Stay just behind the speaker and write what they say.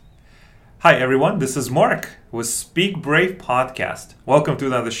Hi everyone, this is Mark with Speak Brave Podcast. Welcome to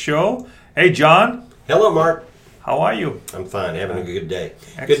another show. Hey John, Hello, Mark. how are you? I'm fine, having a good day.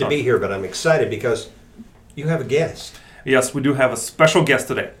 Excellent. Good to be here, but I'm excited because you have a guest. Yes, we do have a special guest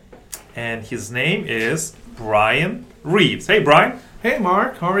today, and his name is Brian Reeves. Hey Brian. Hey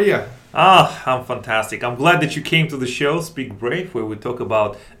Mark, how are you? I'm fantastic. I'm glad that you came to the show, Speak Brave, where we talk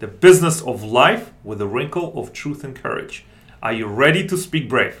about the business of life with a wrinkle of truth and courage. Are you ready to speak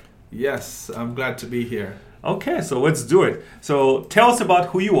brave? Yes, I'm glad to be here. Okay, so let's do it. So tell us about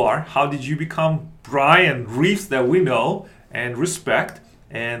who you are. How did you become Brian Reeves that we know and respect?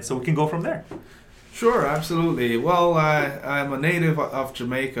 And so we can go from there. Sure, absolutely. Well, I'm a native of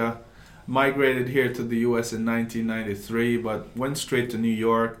Jamaica, migrated here to the U.S. in 1993, but went straight to New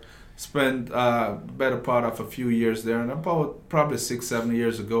York, spent better part of a few years there, and about probably 6-7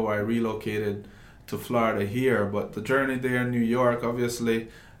 years ago, I relocated to Florida here. But the journey there in New York, obviously,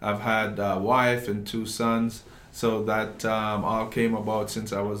 I've had a wife and 2 sons, so that all came about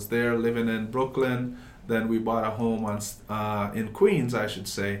since I was there living in Brooklyn. Then we bought a home in Queens, I should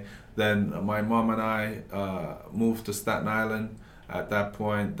say. Then my mom and I moved to Staten Island at that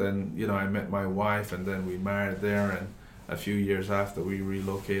point. Then, I met my wife, and then we married there, and a few years after we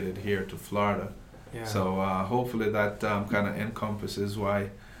relocated here to Florida. Yeah. So hopefully that kind of encompasses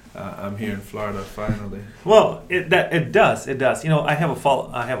why I'm here in Florida finally. Well, it does. I have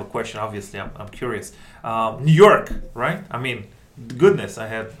a question. Obviously, I'm curious. New York, right? I mean, goodness, I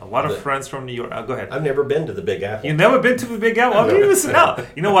had a lot of friends from New York. Go ahead. I've never been to the Big Apple. You've never been to the Big Apple? No. You listen out.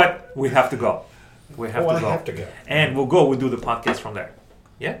 You know what? We have to go. I have to go. And we'll do the podcast from there.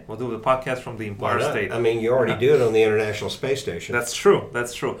 Yeah, we'll do the podcast from the Why Empire not? State. I mean, you already do it on the International Space Station. That's true.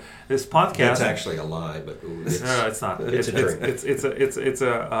 This podcast. That's actually a lie, but No, it's not. It's a dream. It's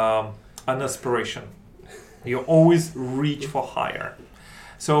an aspiration. You always reach for higher.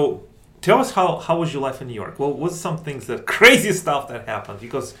 So tell us how was your life in New York? Well, what's some things that crazy stuff that happened?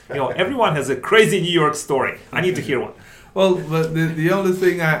 Because everyone has a crazy New York story. I need to hear one. Well, but the only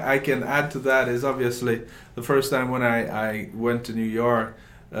thing I can add to that is obviously the first time when I went to New York,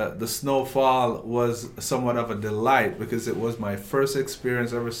 the snowfall was somewhat of a delight because it was my first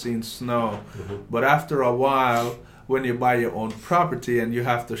experience ever seeing snow. Mm-hmm. But after a while, when you buy your own property and you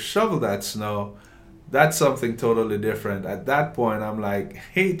have to shovel that snow, that's something totally different. At that point, I'm like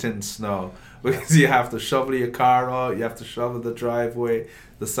hating snow because you have to shovel your car out, you have to shovel the driveway,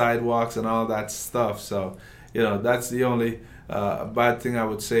 the sidewalks, and all that stuff. So, that's the only bad thing I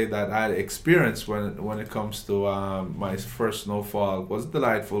would say that I experienced when it comes to my first snowfall. It was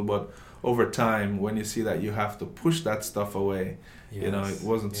delightful, but over time, when you see that you have to push that stuff away, it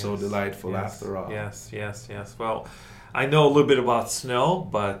wasn't so delightful after all. Yes. Well, I know a little bit about snow,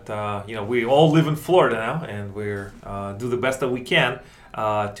 but we all live in Florida now, and we're do the best that we can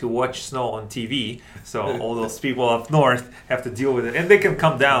to watch snow on TV. So all those people up north have to deal with it, and they can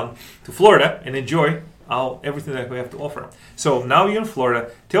come down to Florida and enjoy everything that we have to offer. So now you're in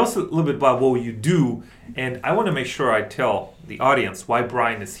Florida. Tell us a little bit about what you do, and I want to make sure I tell the audience why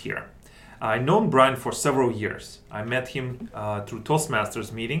Brian is here. I've known Brian for several years. I met him through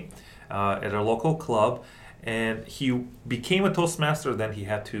Toastmasters meeting at a local club, and he became a Toastmaster. Then he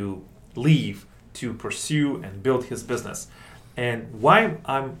had to leave to pursue and build his business. And why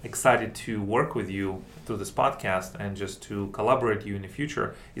I'm excited to work with you through this podcast and just to collaborate with you in the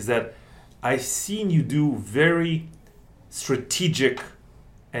future is that I've seen you do very strategic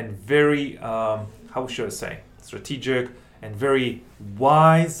and very, strategic and very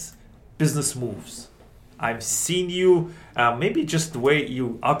wise business moves. I've seen you, maybe just the way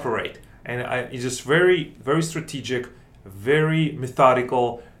you operate, and it's just very, very strategic, very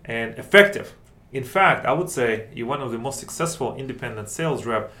methodical, and effective. In fact, I would say you're one of the most successful independent sales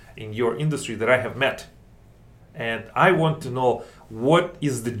rep in your industry that I have met. And I want to know, what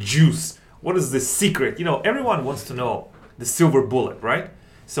is the juice? What is the secret? Everyone wants to know the silver bullet, right?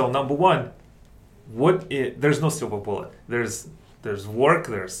 So number one, there's no silver bullet. There's work,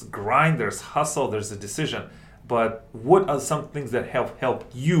 there's grind, there's hustle, there's a decision. But what are some things that have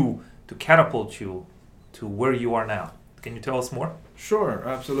helped you to catapult you to where you are now? Can you tell us more? Sure,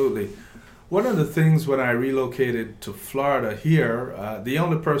 absolutely. One of the things when I relocated to Florida here, the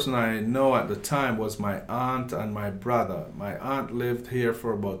only person I know at the time was my aunt and my brother. My aunt lived here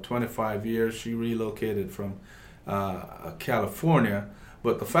for about 25 years. She relocated from California.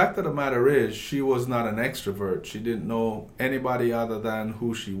 But the fact of the matter is, she was not an extrovert. She didn't know anybody other than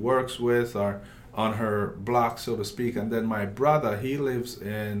who she works with or on her block, so to speak. And then my brother, he lives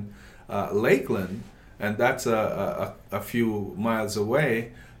in Lakeland, and that's a few miles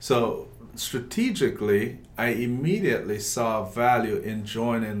away. So strategically, I immediately saw value in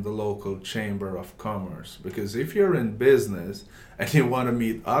joining the local chamber of commerce, because if you're in business and you want to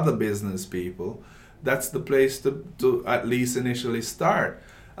meet other business people, that's the place to at least initially start.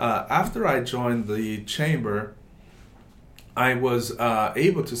 After I joined the chamber, I was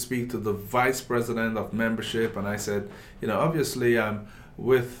able to speak to the vice president of membership, and I said, obviously I'm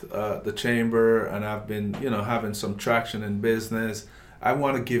with the chamber and I've been, having some traction in business. I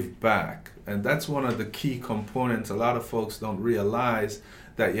want to give back. And that's one of the key components. A lot of folks don't realize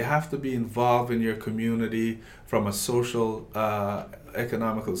that you have to be involved in your community from a social,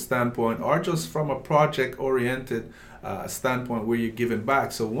 economical standpoint, or just from a project-oriented standpoint where you're giving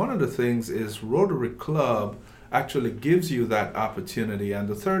back. So one of the things is Rotary Club actually gives you that opportunity. And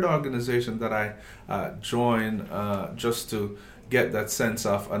the third organization that I joined just to get that sense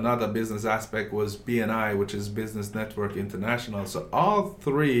of another business aspect was BNI, which is Business Network International. So all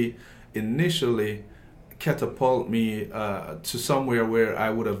three initially catapult me to somewhere where I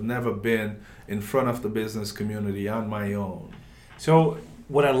would have never been in front of the business community on my own. So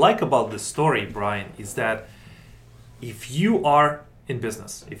what I like about this story, Brian, is that if you are in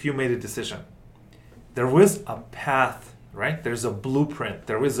business, if you made a decision, there is a path, right? There's a blueprint,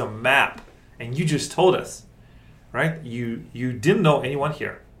 there is a map, and you just told us, right? You didn't know anyone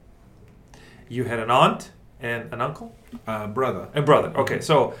here. You had an aunt and an uncle? Brother. And brother. Okay,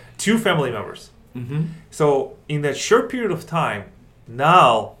 so 2 family members. Mm-hmm. So in that short period of time,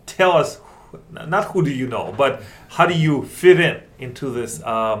 now tell us, not who do you know, but how do you fit into this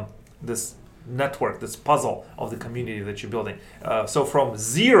this network, this puzzle of the community that you're building? So from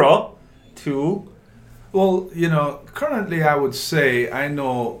 0 to... Well, currently I would say I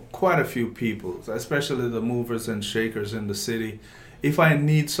know quite a few people, especially the movers and shakers in the city. If I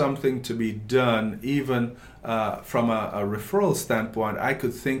need something to be done, even from a referral standpoint, I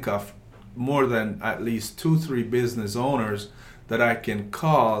could think of more than at least 2-3 business owners that I can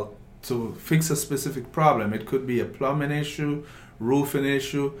call to fix a specific problem. It could be a plumbing issue, roofing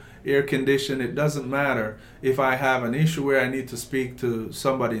issue, air conditioning. It doesn't matter. If I have an issue where I need to speak to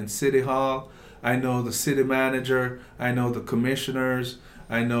somebody in City Hall, I know the city manager, I know the commissioners,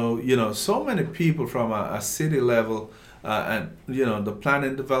 I know, so many people from a city level, and, the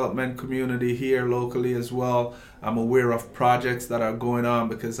planning development community here locally as well. I'm aware of projects that are going on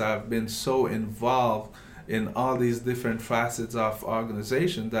because I've been so involved in all these different facets of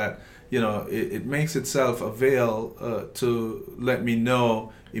organization that, it makes itself avail to let me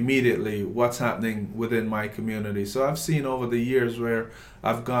know immediately what's happening within my community. So I've seen over the years where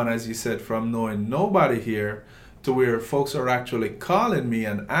I've gone, as you said, from knowing nobody here to where folks are actually calling me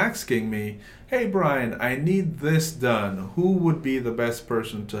and asking me, hey, Brian, I need this done. Who would be the best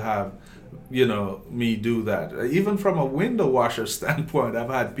person to have, me do that? Even from a window washer standpoint, I've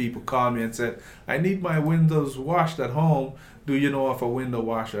had people call me and said, I need my windows washed at home. Do you know of a window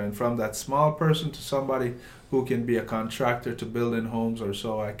washer? And from that small person to somebody who can be a contractor to building homes or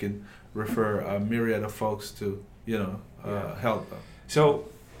so, I can refer a myriad of folks to, help them. So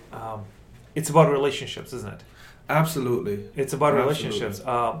it's about relationships, isn't it? Absolutely. It's about Absolutely. relationships.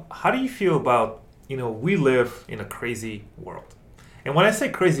 How do you feel about, we live in a crazy world. And when I say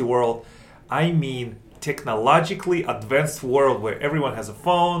crazy world, I mean technologically advanced world where everyone has a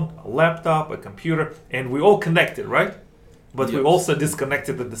phone, a laptop, a computer, and we're all connected, right? But Yes. we're also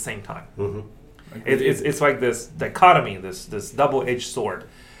disconnected at the same time. Mm-hmm. It's like this dichotomy, this double-edged sword.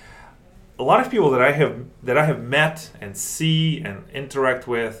 A lot of people that I have met and see and interact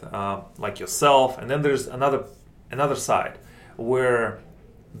with, like yourself, and then there's another side where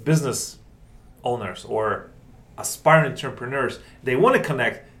business owners or aspiring entrepreneurs, they want to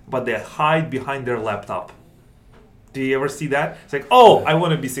connect, but they hide behind their laptop. Do you ever see that? It's like, I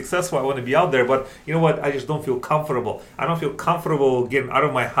want to be successful, I want to be out there, but you know what? I just don't feel comfortable. I don't feel comfortable getting out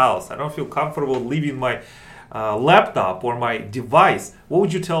of my house. I don't feel comfortable leaving my laptop or my device. What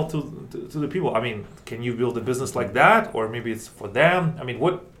would you tell to the people? I mean, can you build a business like that, or maybe it's for them? I mean,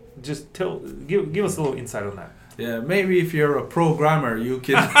 what? Just give us a little insight on that. Yeah, maybe if you're a programmer, you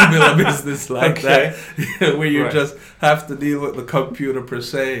can build a business like that, where you just have to deal with the computer per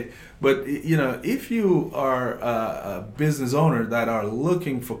se. But, if you are a business owner that are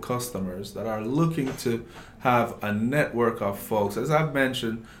looking for customers, that are looking to have a network of folks, as I've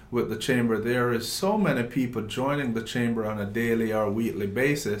mentioned with the chamber, there is so many people joining the chamber on a daily or weekly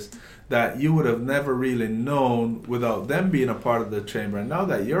basis that you would have never really known without them being a part of the chamber. And now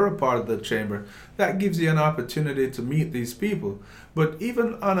that you're a part of the chamber, that gives you an opportunity to meet these people. But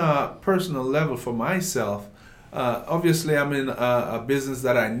even on a personal level for myself, Obviously, I'm in a business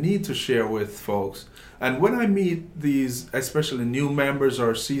that I need to share with folks. And when I meet these, especially new members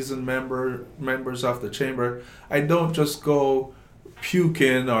or seasoned members of the chamber, I don't just go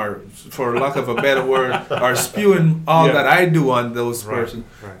puking, or for lack of a better word, or spewing all that I do on those persons.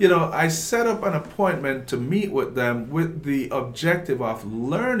 Right. I set up an appointment to meet with them with the objective of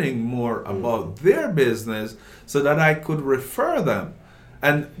learning more about their business so that I could refer them.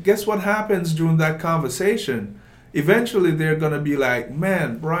 And guess what happens during that conversation? Eventually they're going to be like,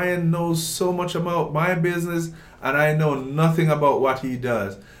 man, Brian knows so much about my business and I know nothing about what he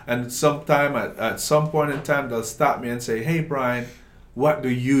does. And at some point in time, they'll stop me and say, hey, Brian, what do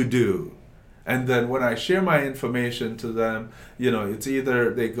you do? And then when I share my information to them, it's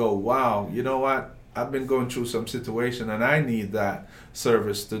either they go, wow, you know what? I've been going through some situation and I need that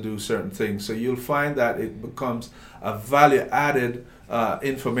service to do certain things. So you'll find that it becomes a value-added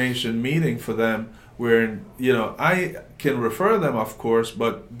information meeting for them, where I can refer them, of course,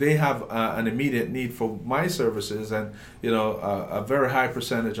 but they have an immediate need for my services, and a very high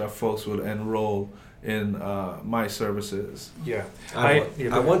percentage of folks will enroll in my services. Yeah, I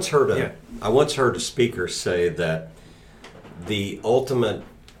once heard a speaker say that the ultimate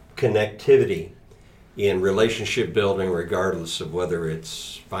connectivity in relationship building, regardless of whether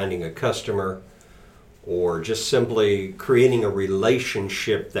it's finding a customer or just simply creating a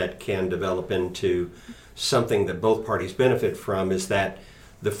relationship that can develop into something that both parties benefit from, is that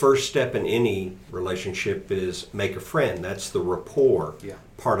the first step in any relationship is make a friend. That's the rapport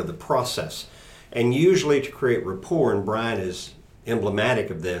part of the process. And usually to create rapport, and Brian is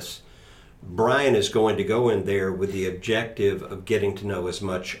emblematic of this, Brian is going to go in there with the objective of getting to know as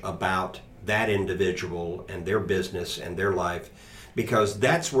much about that individual and their business and their life, because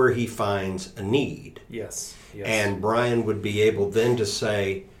that's where he finds a need. Yes. And Brian would be able then to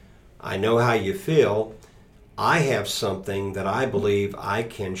say, I know how you feel. I have something that I believe I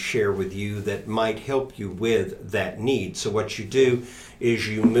can share with you that might help you with that need. So what you do is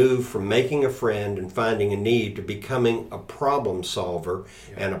you move from making a friend and finding a need to becoming a problem solver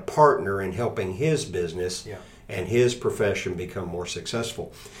and a partner in helping his business and his profession become more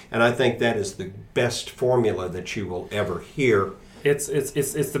successful. And I think that is the best formula that you will ever hear. It's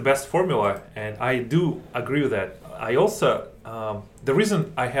the best formula, and I do agree with that. I also the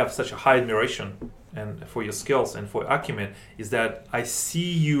reason I have such a high admiration and for your skills and for your acumen is that I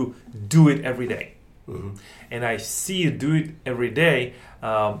see you do it every day. Mm-hmm. And I see you do it every day.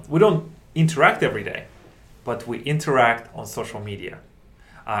 We don't interact every day, but we interact on social media.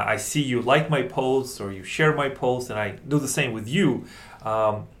 I see you like my posts or you share my posts, and I do the same with you.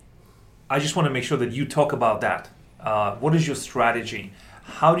 I just want to make sure that you talk about that. What is your strategy?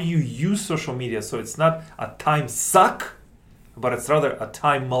 How do you use social media so it's not a time suck, but it's rather a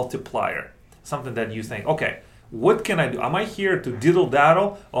time multiplier? Something that you think, okay, what can I do? Am I here to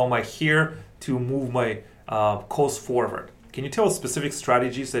diddle-daddle, or am I here to move my cause forward? Can you tell us specific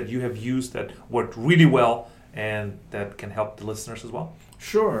strategies that you have used that worked really well and that can help the listeners as well?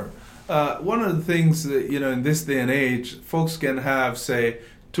 Sure. One of the things that, in this day and age, folks can have, say,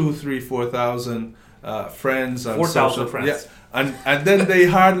 2,000, 3,000, 4,000 friends on 4,000 friends. Yeah, and then they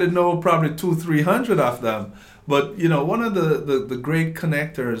hardly know probably 200, 300 of them. But one of the great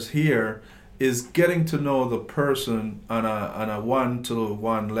connectors here is getting to know the person on a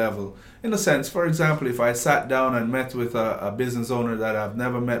one-to-one level. In a sense, for example, if I sat down and met with a business owner that I've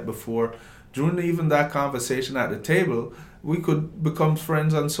never met before, during even that conversation at the table, we could become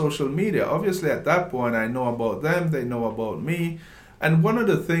friends on social media. Obviously, at that point, I know about them, they know about me. And one of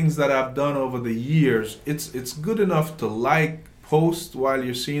the things that I've done over the years, it's good enough to post while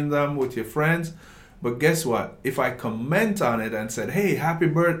you're seeing them with your friends. But guess what? If I comment on it and said, hey, happy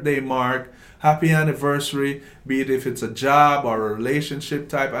birthday, Mark, happy anniversary, be it if it's a job or a relationship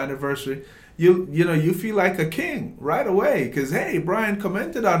type anniversary, you feel like a king right away because, hey, Brian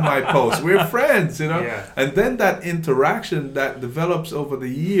commented on my post. We're friends, Yeah. And then that interaction that develops over the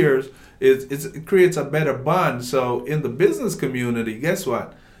years, it creates a better bond. So in the business community, guess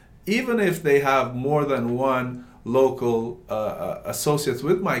what? Even if they have more than one local associates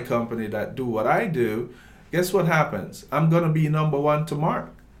with my company that do what I do, guess what happens? I'm going to be number one to Mark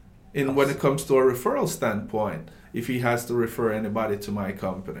when it comes to a referral standpoint, if he has to refer anybody to my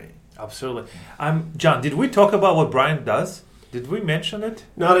company. Absolutely. John, did we talk about what Brian does? Did we mention it?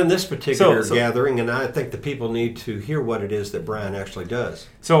 Not in this particular gathering, and I think the people need to hear what it is that Brian actually does.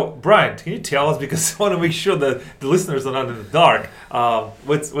 So, Brian, can you tell us, because I want to make sure that the listeners are not in the dark,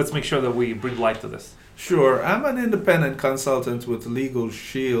 let's make sure that we bring light to this. Sure. I'm an independent consultant with Legal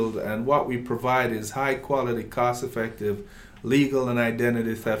Shield, and what we provide is high-quality, cost-effective legal and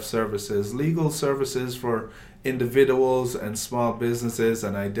identity theft services, legal services for individuals and small businesses,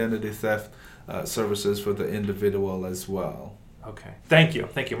 and identity theft services for the individual as well. Okay. Thank you.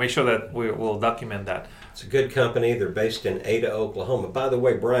 Make sure that we'll document that. It's a good company. They're based in Ada, Oklahoma. By the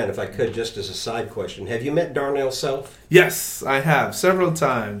way, Brian, if I could, just as a side question, have you met Darnell Self? Yes, I have, several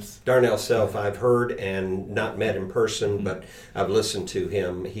times. Darnell Self, I've heard and not met in person, but I've listened to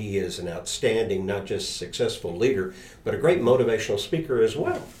him. He is an outstanding, not just successful leader, but a great motivational speaker as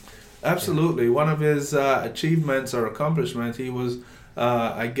well. Absolutely. One of his achievements or accomplishments, he was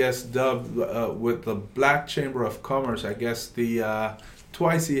I guess dubbed with the Black Chamber of Commerce. I guess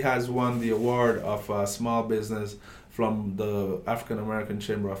twice he has won the award of small business from the African American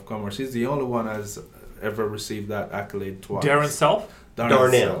Chamber of Commerce. He's the only one has ever received that accolade twice. Darren Self?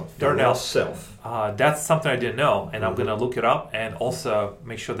 Darnell Self. That's something I didn't know, and I'm going to look it up and also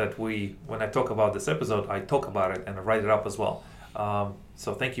make sure that when I talk about this episode, I talk about it and I write it up as well.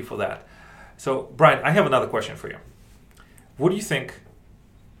 So thank you for that. So Brian, I have another question for you. What do you think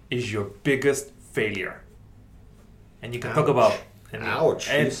is your biggest failure? And you can talk about... Ouch.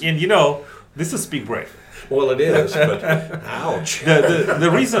 And this is Speak Brave. Well, it is, but ouch. The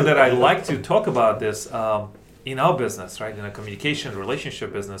reason that I like to talk about this in our business, right, in a communication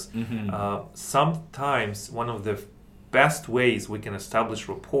relationship business, sometimes one of the best ways we can establish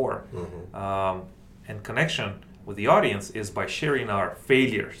rapport and connection with the audience is by sharing our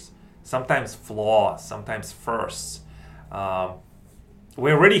failures, sometimes flaws, sometimes firsts. We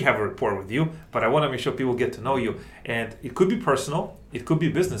already have a rapport with you, but I want to make sure people get to know you. And it could be personal, it could be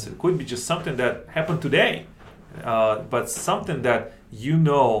business, it could be just something that happened today, but something that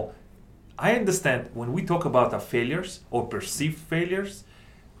I understand when we talk about our failures or perceived failures,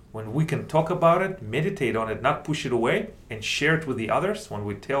 when we can talk about it, meditate on it, not push it away, and share it with the others, when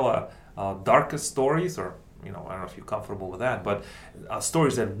we tell our darkest stories, or I don't know if you're comfortable with that, but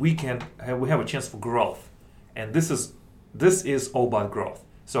stories that we have a chance for growth. And this is all about growth.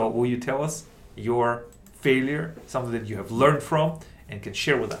 So will you tell us your failure, something that you have learned from and can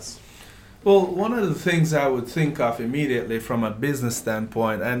share with us? Well, one of the things I would think of immediately from a business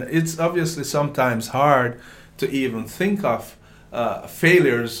standpoint, and it's obviously sometimes hard to even think of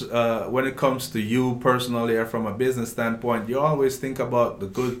failures when it comes to you personally or from a business standpoint. You always think about the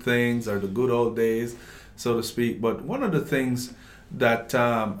good things or the good old days, so to speak. But one of the things that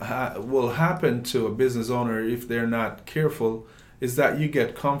will happen to a business owner if they're not careful is that you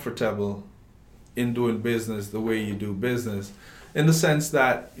get comfortable in doing business the way you do business, in the sense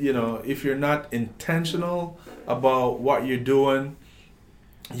that if you're not intentional about what you're doing,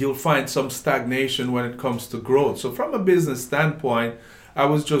 you'll find some stagnation when it comes to growth. So from a business standpoint, I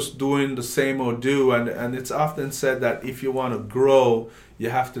was just doing the same old do, and it's often said that if you want to grow, you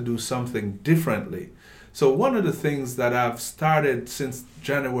have to do something differently. So one of the things that I've started since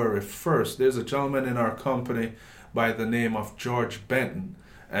January 1st, there's a gentleman in our company by the name of George Benton,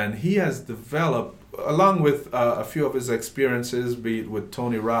 and he has developed, along with a few of his experiences, be it with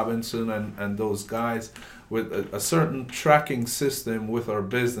Tony Robinson and those guys, with a certain tracking system with our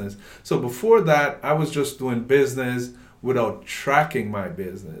business. So before that, I was just doing business without tracking my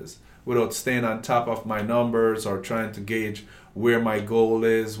business, without staying on top of my numbers or trying to gauge where my goal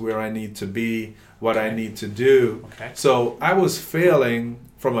is, where I need to be, what I need to do. Okay. So I was failing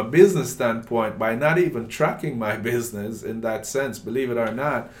from a business standpoint by not even tracking my business in that sense, believe it or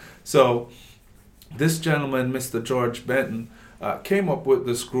not. So this gentleman, Mr. George Benton, came up with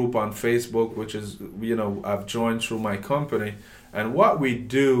this group on Facebook, which is, I've joined through my company. And what we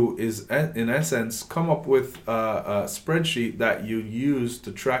do is, in essence, come up with a spreadsheet that you use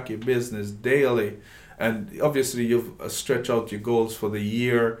to track your business daily. And obviously, you stretch out your goals for the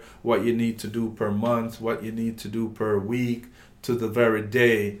year, what you need to do per month, what you need to do per week, to the very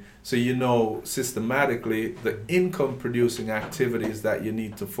day. So you know systematically the income producing activities that you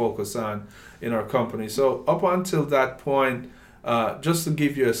need to focus on in our company. So up until that point, just to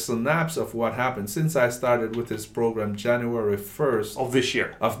give you a synopsis of what happened, since I started with this program January 1st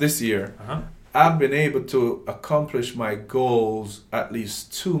of this year, I've been able to accomplish my goals at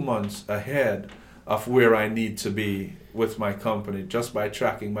least 2 months ahead of where I need to be with my company, just by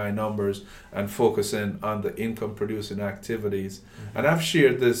tracking my numbers and focusing on the income producing activities. And I've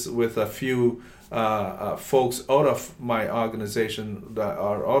shared this with a few folks out of my organization that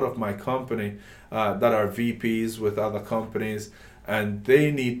are out of my company that are VPs with other companies, and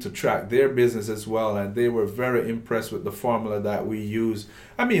they need to track their business as well, and they were very impressed with the formula that we use.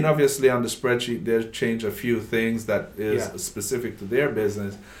 I mean, obviously on the spreadsheet they change a few things that is specific to their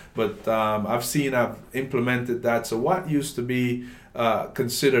business, but I've implemented that. So what used to be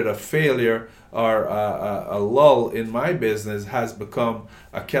considered a failure or a lull in my business has become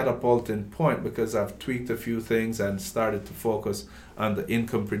a catapulting point because I've tweaked a few things and started to focus on the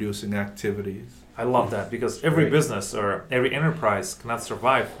income producing activities. I love that, because every business or every enterprise cannot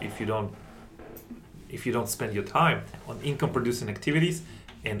survive if you don't spend your time on income producing activities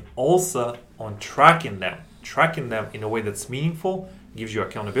and also on tracking them in a way that's meaningful, gives you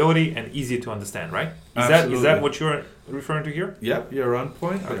accountability and easy to understand, right? Is that what you're referring to here? Yep, you're on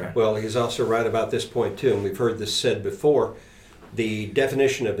point. Okay. Well, he's also right about this point too, and we've heard this said before. The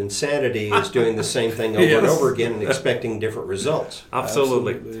definition of insanity is doing the same thing over and over again and expecting different results.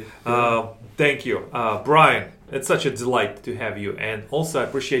 Absolutely. Thank you, Brian. It's such a delight to have you, and also I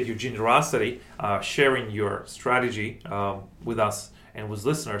appreciate your generosity sharing your strategy with us and with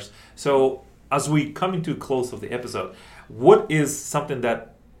listeners. So as we come into close of the episode, what is something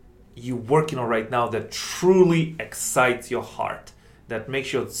that you're working on right now that truly excites your heart, that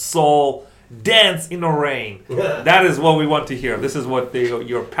makes your soul dance in the rain? That is what we want to hear. This is what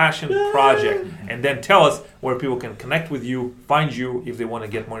your passion project. And then tell us where people can connect with you, find you if they want to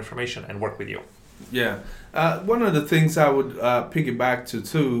get more information and work with you. Yeah. One of the things I would piggyback to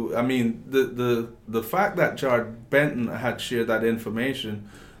too, I mean, the fact that Jared Benton had shared that information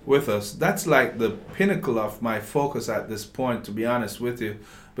with us, that's like the pinnacle of my focus at this point, to be honest with you,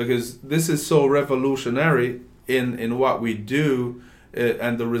 because this is so revolutionary in what we do,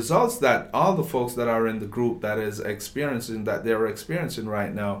 and the results that all the folks that are in the group they're experiencing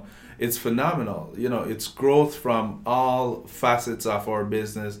right now, it's phenomenal. You know, it's growth from all facets of our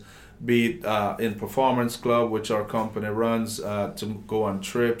business, be it in Performance Club, which our company runs to go on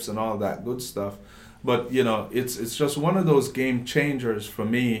trips and all that good stuff. But, you know, it's just one of those game changers for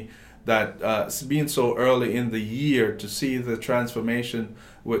me that being so early in the year to see the transformation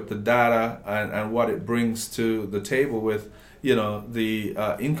with the data and what it brings to the table with, you know, the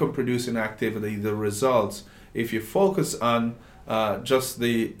income producing activity, the results. If you focus on just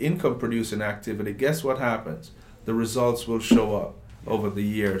the income producing activity, guess what happens? The results will show up over the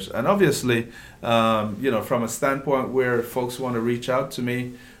years. And obviously, you know, from a standpoint where folks want to reach out to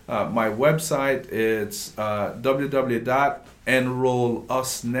me, my website is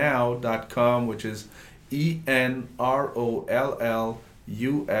www.enrollusnow.com, which is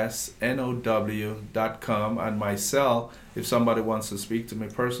ENROLLUSNOW.com, and my cell, if somebody wants to speak to me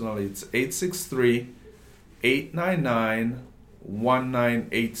personally, it's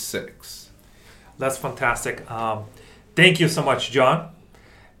 863-899-1986. That's fantastic. Thank you so much, John.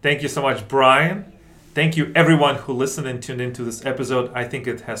 Thank you so much, Brian. Thank you, everyone who listened and tuned into this episode. I think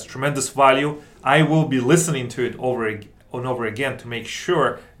it has tremendous value. I will be listening to it over and over again to make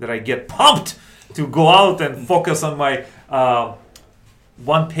sure that I get pumped to go out and focus on my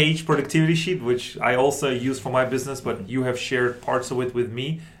one-page productivity sheet, which I also use for my business, but you have shared parts of it with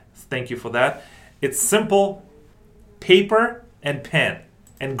me. Thank you for that. It's simple: paper and pen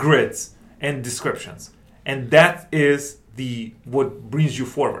and grids and descriptions. And that is what brings you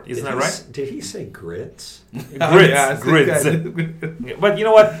forward. Isn't that right? Did he say grits? Grids. But you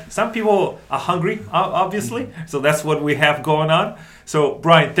know what? Some people are hungry, obviously. So that's what we have going on. So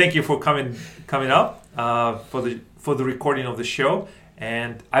Brian, thank you for coming up for the recording of the show.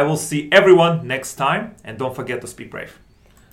 And I will see everyone next time. And don't forget to speak brave.